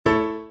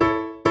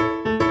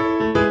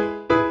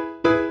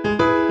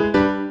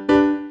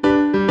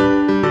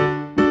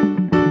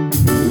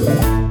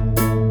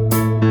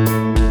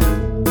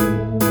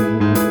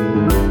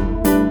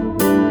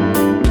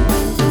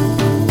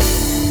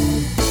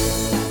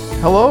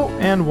Hello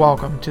and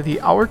welcome to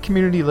the Our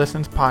Community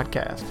Listens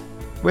podcast.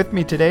 With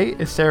me today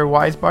is Sarah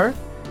Weisbarth,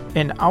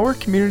 an Our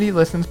Community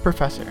Listens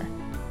professor.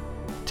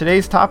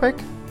 Today's topic,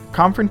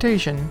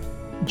 confrontation,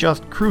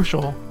 just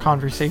crucial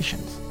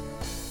conversations.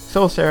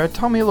 So Sarah,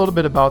 tell me a little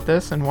bit about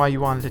this and why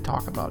you wanted to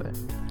talk about it.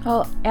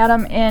 Well,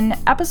 Adam, in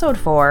episode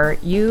 4,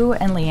 you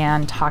and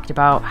Leanne talked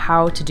about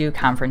how to do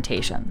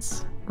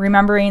confrontations,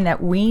 remembering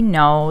that we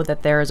know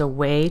that there is a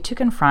way to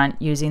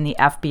confront using the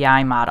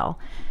FBI model,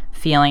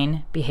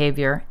 feeling,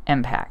 behavior,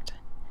 impact.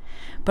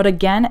 But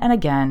again and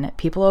again,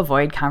 people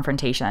avoid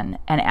confrontation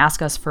and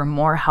ask us for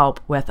more help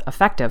with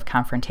effective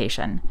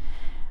confrontation.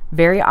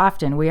 Very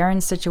often, we are in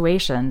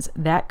situations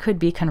that could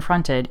be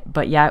confronted,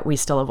 but yet we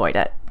still avoid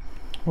it.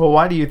 Well,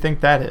 why do you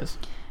think that is?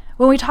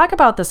 When we talk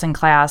about this in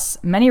class,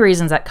 many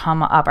reasons that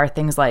come up are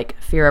things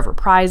like fear of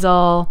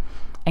reprisal,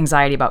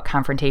 anxiety about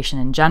confrontation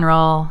in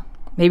general.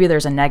 Maybe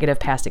there's a negative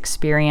past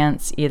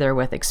experience, either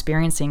with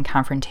experiencing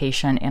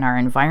confrontation in our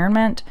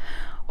environment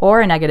or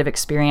a negative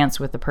experience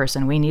with the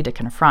person we need to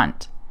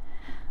confront.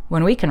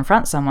 When we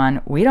confront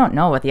someone, we don't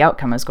know what the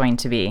outcome is going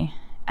to be.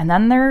 And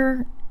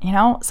then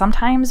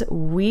sometimes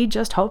we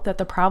just hope that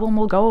the problem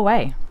will go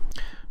away.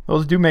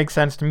 Those do make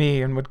sense to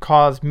me and would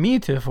cause me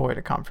to avoid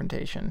a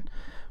confrontation.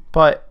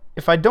 But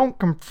if I don't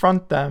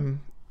confront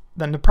them,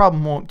 then the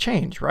problem won't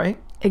change, right?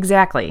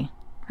 Exactly.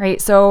 Right.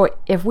 So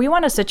if we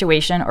want a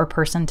situation or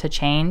person to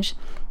change,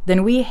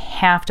 then we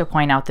have to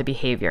point out the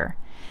behavior,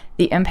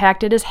 the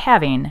impact it is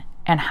having,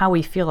 and how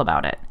we feel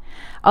about it.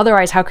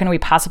 Otherwise, how can we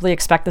possibly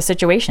expect the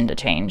situation to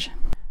change?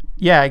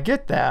 Yeah, I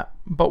get that.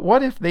 But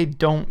what if they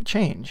don't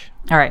change?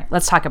 All right,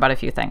 let's talk about a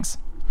few things.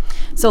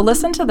 So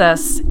listen to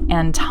this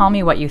and tell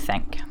me what you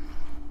think.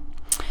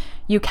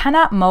 You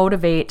cannot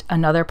motivate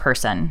another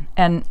person,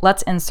 and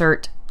let's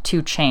insert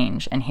to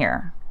change in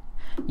here.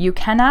 You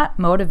cannot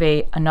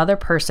motivate another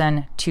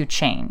person to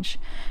change.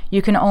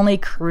 You can only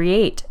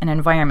create an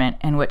environment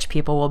in which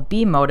people will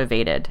be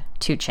motivated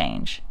to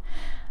change.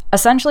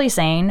 Essentially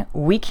saying,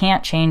 we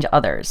can't change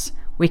others.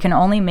 We can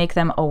only make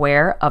them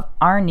aware of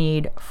our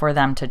need for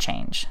them to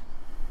change.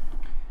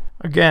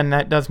 Again,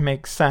 that does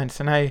make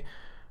sense. And I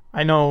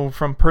know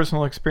from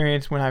personal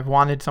experience, when I've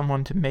wanted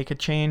someone to make a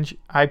change,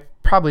 I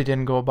probably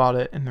didn't go about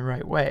it in the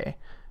right way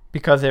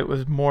because it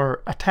was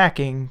more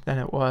attacking than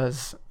it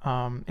was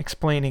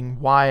explaining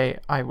why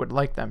I would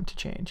like them to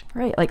change.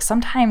 Right. Like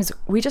sometimes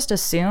we just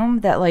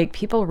assume that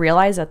people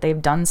realize that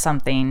they've done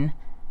something.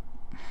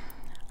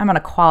 I'm going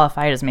to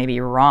qualify it as maybe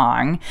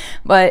wrong,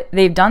 but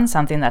they've done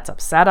something that's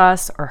upset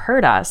us or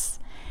hurt us,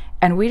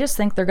 and we just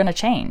think they're going to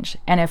change.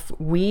 And if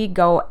we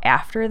go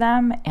after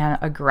them and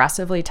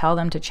aggressively tell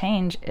them to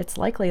change, it's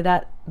likely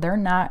that they're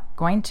not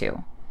going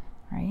to,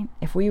 right?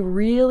 If we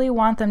really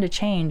want them to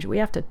change, we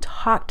have to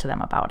talk to them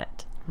about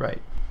it.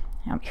 Right.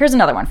 Here's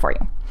another one for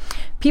you.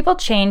 People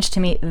change to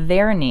meet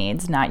their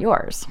needs, not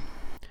yours.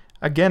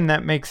 Again,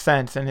 that makes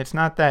sense. And it's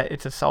not that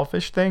it's a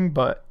selfish thing,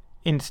 but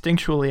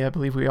instinctually, I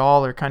believe we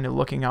all are kind of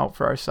looking out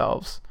for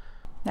ourselves.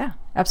 Yeah,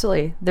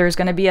 absolutely. There's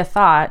going to be a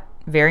thought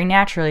very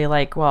naturally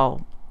like,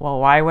 well,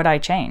 why would I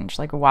change?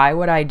 Why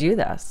would I do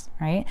this,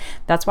 right?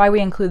 That's why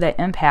we include that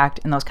impact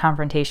in those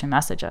confrontation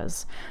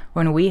messages.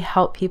 When we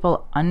help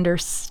people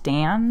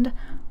understand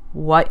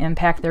what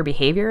impact their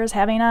behavior is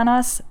having on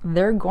us,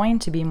 they're going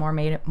to be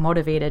more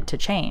motivated to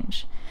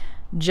change.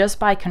 Just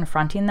by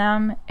confronting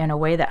them in a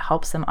way that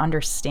helps them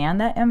understand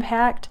that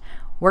impact,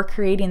 we're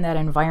creating that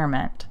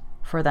environment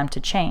for them to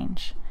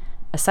change,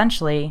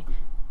 essentially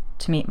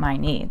to meet my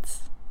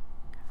needs.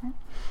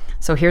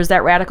 So here's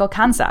that radical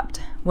concept.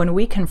 When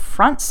we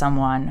confront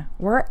someone,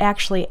 we're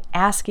actually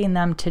asking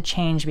them to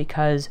change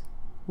because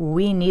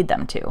we need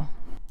them to.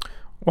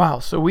 Wow,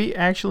 so we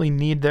actually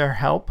need their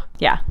help?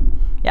 Yeah,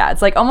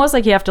 it's almost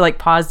like you have to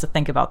pause to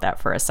think about that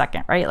for a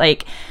second,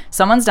 right?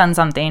 Someone's done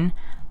something,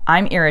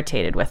 I'm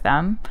irritated with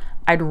them,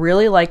 I'd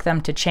really like them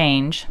to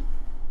change,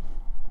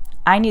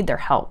 I need their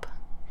help.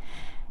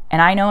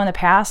 And I know in the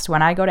past,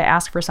 when I go to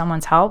ask for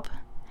someone's help,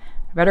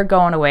 I better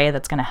go in a way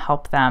that's going to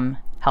help them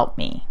help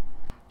me.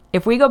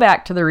 If we go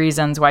back to the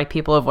reasons why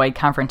people avoid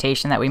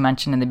confrontation that we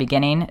mentioned in the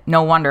beginning,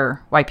 no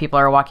wonder why people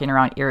are walking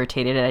around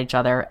irritated at each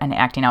other and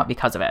acting out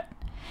because of it.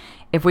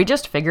 If we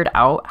just figured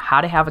out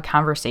how to have a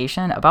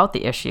conversation about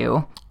the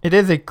issue... It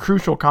is a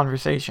crucial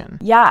conversation.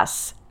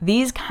 Yes,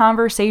 these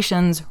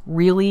conversations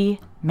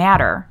really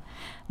matter.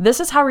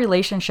 This is how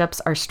relationships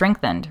are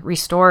strengthened,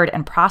 restored,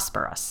 and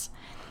prosperous.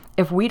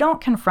 If we don't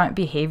confront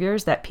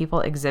behaviors that people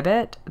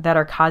exhibit that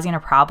are causing a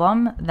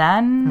problem,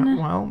 then...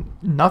 Well,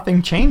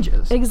 nothing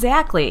changes.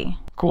 Exactly.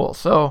 Cool.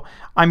 So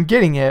I'm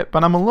getting it,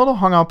 but I'm a little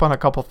hung up on a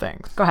couple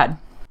things. Go ahead.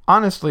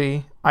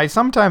 Honestly, I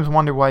sometimes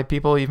wonder why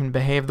people even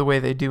behave the way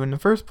they do in the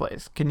first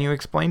place. Can you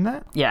explain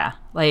that? Yeah,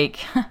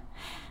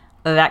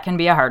 that can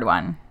be a hard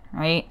one,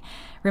 right?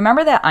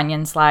 Remember that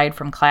onion slide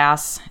from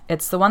class?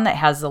 It's the one that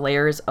has the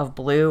layers of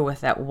blue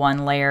with that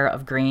one layer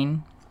of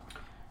green.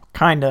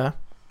 Kinda.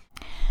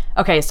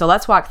 Okay, so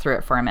let's walk through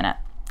it for a minute.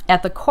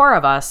 At the core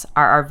of us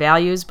are our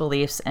values,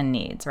 beliefs, and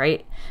needs,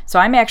 right? So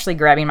I'm actually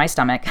grabbing my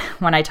stomach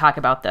when I talk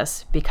about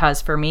this because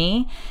for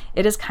me,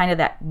 it is kind of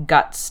that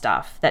gut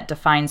stuff that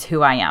defines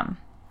who I am,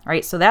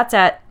 right? So that's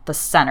at the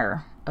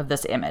center of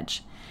this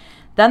image.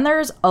 Then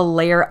there's a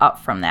layer up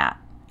from that,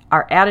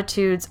 our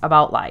attitudes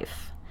about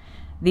life.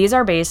 These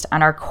are based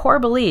on our core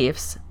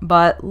beliefs,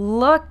 but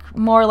look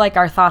more like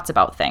our thoughts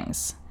about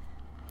things.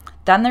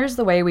 Then there's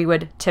the way we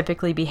would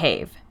typically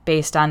behave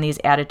based on these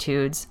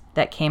attitudes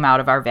that came out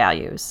of our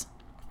values.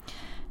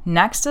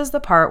 Next is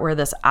the part where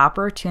this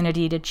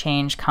opportunity to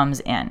change comes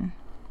in.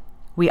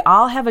 We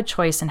all have a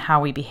choice in how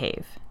we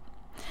behave.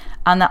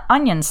 On the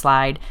onion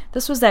slide,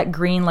 this was that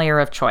green layer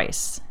of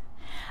choice.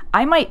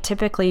 I might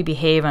typically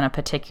behave in a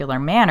particular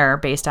manner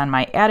based on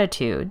my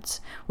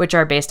attitudes, which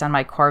are based on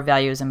my core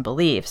values and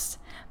beliefs,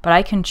 but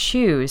I can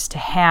choose to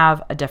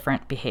have a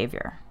different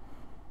behavior.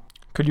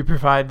 Could you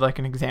provide like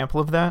an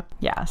example of that?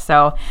 Yeah,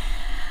 so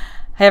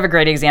I have a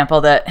great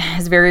example that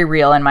is very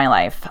real in my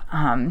life.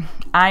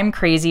 I'm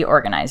crazy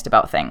organized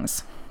about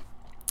things.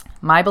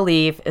 My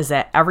belief is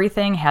that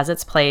everything has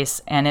its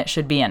place and it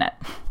should be in it.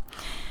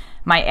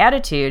 My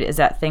attitude is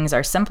that things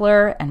are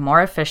simpler and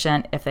more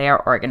efficient if they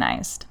are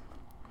organized.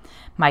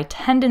 My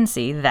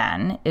tendency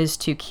then is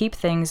to keep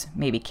things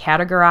maybe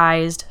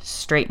categorized,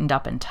 straightened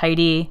up and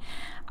tidy.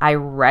 I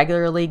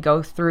regularly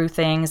go through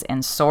things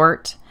and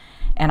sort,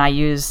 and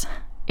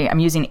I'm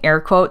using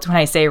air quotes when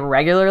I say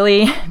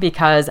regularly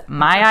because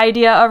my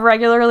idea of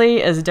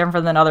regularly is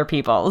different than other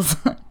people's.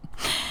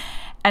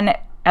 And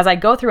as I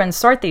go through and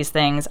sort these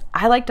things,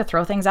 I like to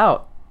throw things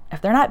out.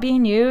 If they're not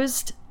being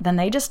used, then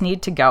they just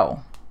need to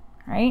go,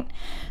 right?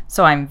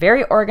 So I'm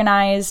very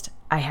organized.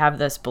 I have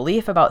this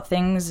belief about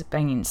things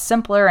being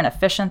simpler and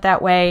efficient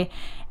that way.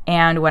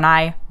 And when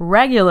I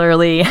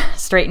regularly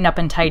straighten up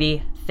and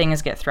tidy,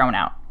 things get thrown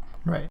out.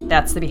 Right.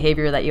 That's the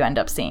behavior that you end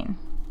up seeing.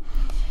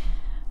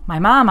 My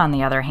mom, on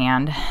the other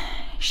hand,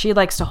 she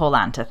likes to hold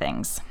on to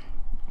things.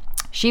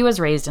 She was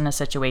raised in a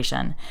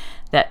situation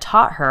that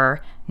taught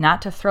her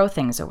not to throw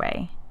things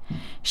away.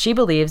 She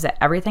believes that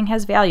everything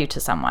has value to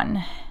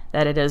someone,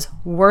 that it is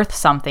worth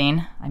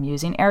something. I'm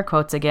using air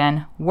quotes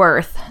again,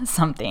 worth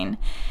something.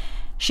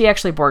 She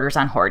actually borders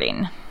on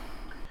hoarding.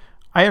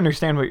 I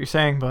understand what you're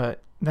saying,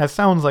 but that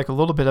sounds like a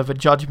little bit of a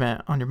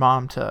judgment on your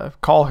mom to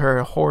call her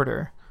a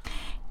hoarder.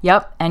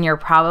 Yep, and you're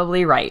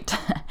probably right.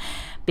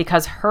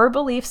 Because her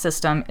belief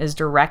system is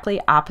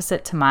directly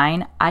opposite to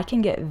mine, I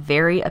can get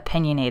very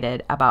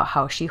opinionated about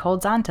how she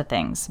holds on to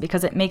things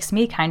because it makes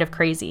me kind of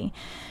crazy.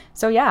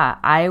 So yeah,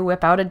 I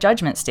whip out a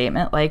judgment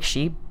statement like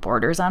she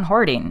borders on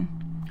hoarding.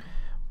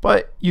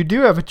 But you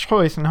do have a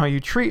choice in how you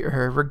treat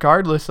her,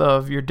 regardless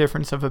of your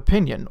difference of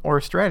opinion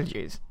or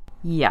strategies.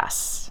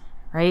 Yes,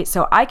 right?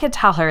 So I could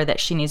tell her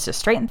that she needs to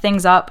straighten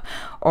things up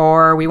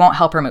or we won't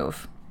help her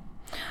move.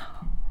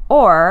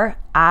 Or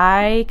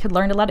I could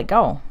learn to let it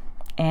go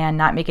and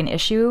not make an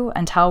issue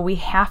until we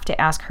have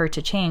to ask her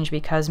to change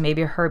because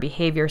maybe her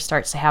behavior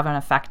starts to have an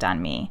effect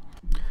on me.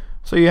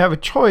 So you have a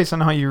choice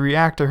on how you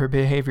react to her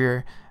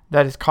behavior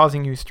that is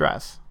causing you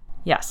stress.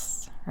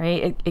 Yes,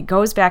 right? It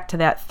goes back to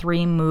that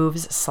 3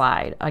 moves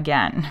slide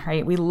again,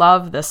 right? We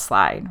love this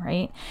slide,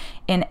 right?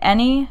 In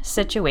any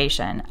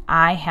situation,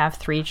 I have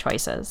 3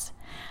 choices.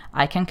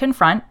 I can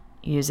confront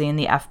using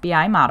the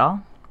FBI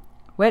model,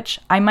 which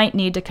I might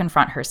need to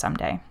confront her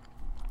someday.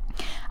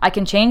 I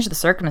can change the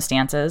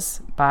circumstances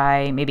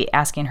by maybe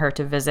asking her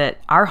to visit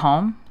our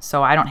home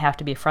so I don't have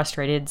to be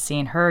frustrated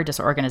seeing her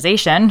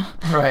disorganization.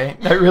 Right.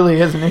 That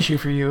really is an issue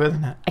for you,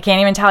 isn't it? I can't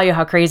even tell you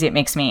how crazy it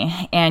makes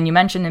me. And you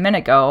mentioned a minute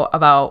ago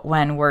about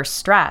when we're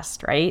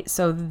stressed, right?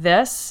 So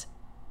this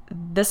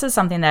is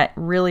something that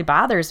really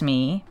bothers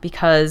me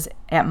because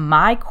at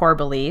my core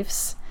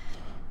beliefs,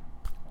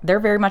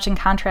 they're very much in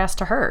contrast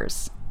to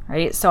hers,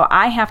 right? So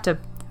I have to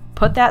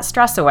put that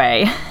stress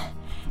away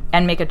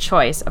and make a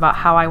choice about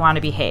how I want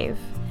to behave.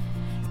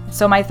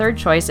 So my third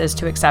choice is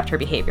to accept her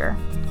behavior,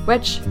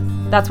 which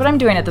that's what I'm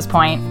doing at this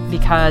point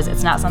because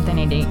it's not something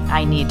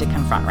I need to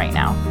confront right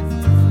now.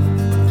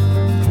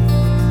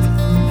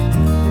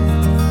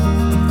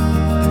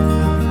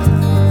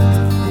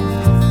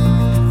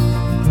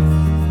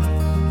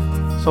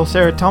 So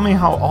Sarah, tell me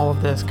how all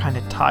of this kind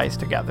of ties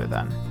together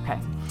then. Okay.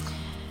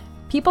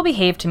 People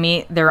behave to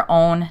meet their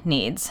own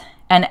needs.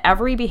 And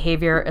every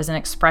behavior is an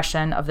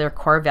expression of their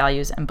core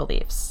values and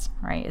beliefs,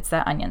 right? It's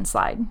that onion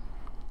slide.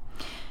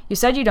 You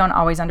said you don't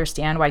always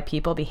understand why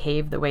people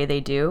behave the way they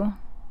do,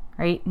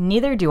 right?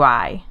 Neither do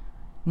I.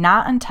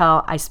 Not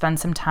until I spend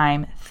some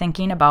time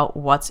thinking about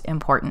what's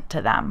important to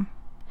them.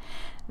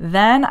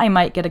 Then I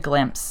might get a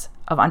glimpse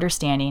of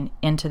understanding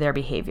into their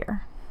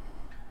behavior.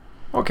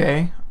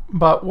 Okay,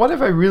 but what if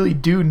I really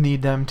do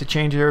need them to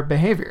change their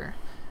behavior?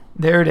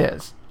 There it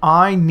is.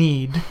 I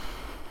need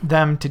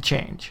them to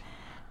change.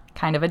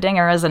 Kind of a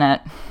dinger, isn't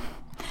it?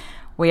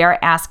 We are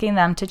asking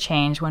them to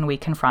change when we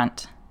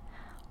confront,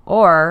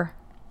 or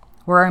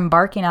we're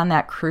embarking on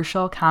that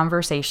crucial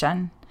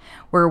conversation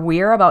where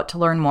we're about to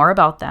learn more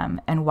about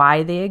them and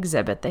why they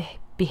exhibit the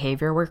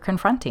behavior we're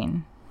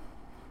confronting.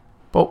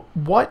 But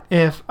what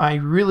if I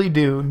really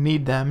do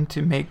need them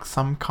to make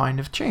some kind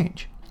of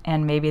change?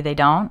 And maybe they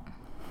don't?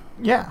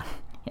 Yeah.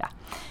 Yeah.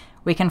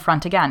 We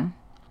confront again.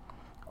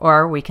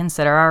 Or we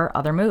consider our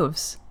other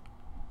moves.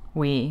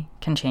 We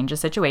can change the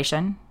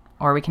situation,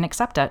 or we can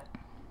accept it.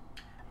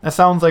 That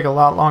sounds like a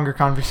lot longer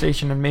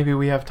conversation than maybe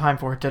we have time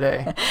for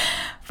today.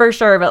 For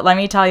sure, but let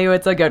me tell you,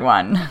 it's a good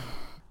one.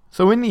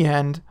 So in the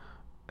end,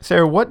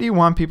 Sarah, what do you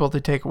want people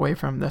to take away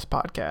from this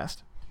podcast?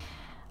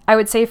 I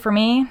would say for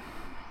me,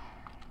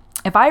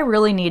 if I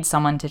really need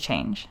someone to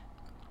change,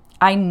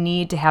 I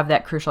need to have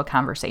that crucial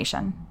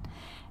conversation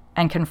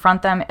and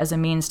confront them as a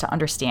means to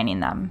understanding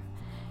them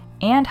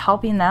and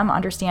helping them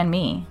understand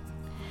me.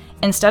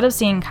 Instead of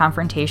seeing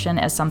confrontation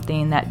as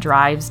something that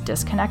drives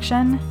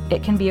disconnection,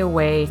 it can be a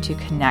way to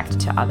connect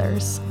to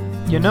others.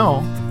 You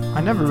know,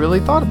 I never really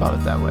thought about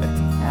it that way.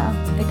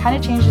 Yeah, it kind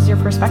of changes your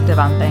perspective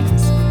on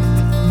things.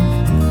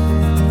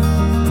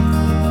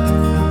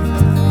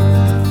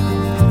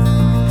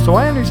 So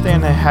I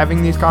understand that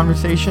having these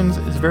conversations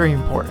is very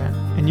important,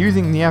 and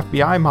using the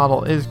FBI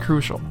model is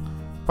crucial.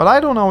 But I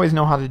don't always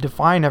know how to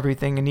define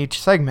everything in each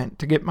segment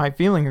to get my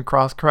feeling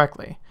across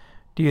correctly.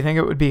 Do you think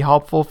it would be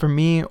helpful for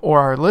me or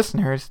our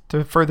listeners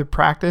to further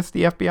practice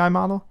the FBI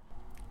model?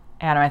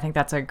 Adam, I think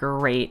that's a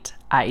great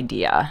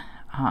idea.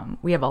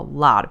 We have a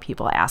lot of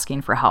people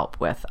asking for help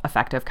with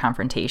effective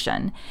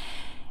confrontation.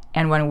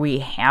 And when we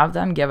have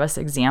them give us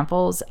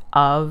examples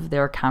of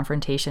their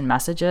confrontation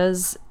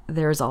messages,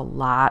 there's a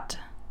lot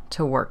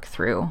to work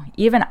through.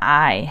 Even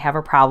I have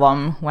a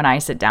problem when I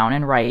sit down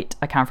and write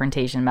a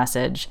confrontation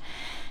message.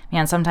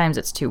 Man, sometimes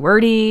it's too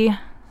wordy.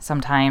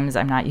 Sometimes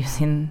I'm not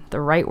using the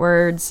right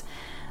words.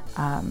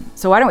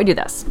 So why don't we do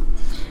this?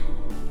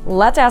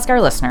 Let's ask our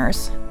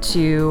listeners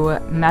to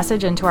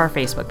message into our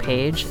Facebook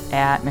page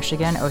at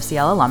Michigan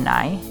OCL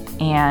Alumni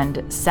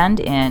and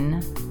send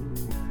in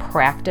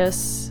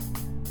practice,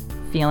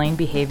 feeling,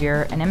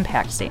 behavior, and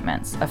impact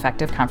statements,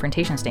 effective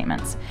confrontation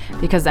statements,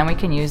 because then we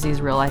can use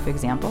these real life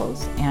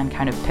examples and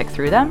kind of pick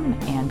through them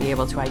and be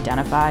able to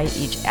identify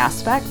each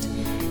aspect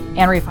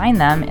and refine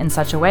them in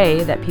such a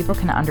way that people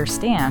can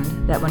understand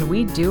that when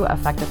we do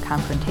effective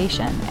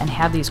confrontation and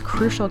have these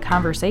crucial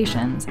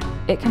conversations,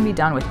 it can be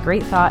done with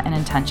great thought and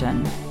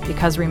intention.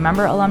 Because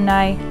remember,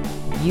 alumni,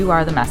 you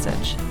are the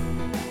message.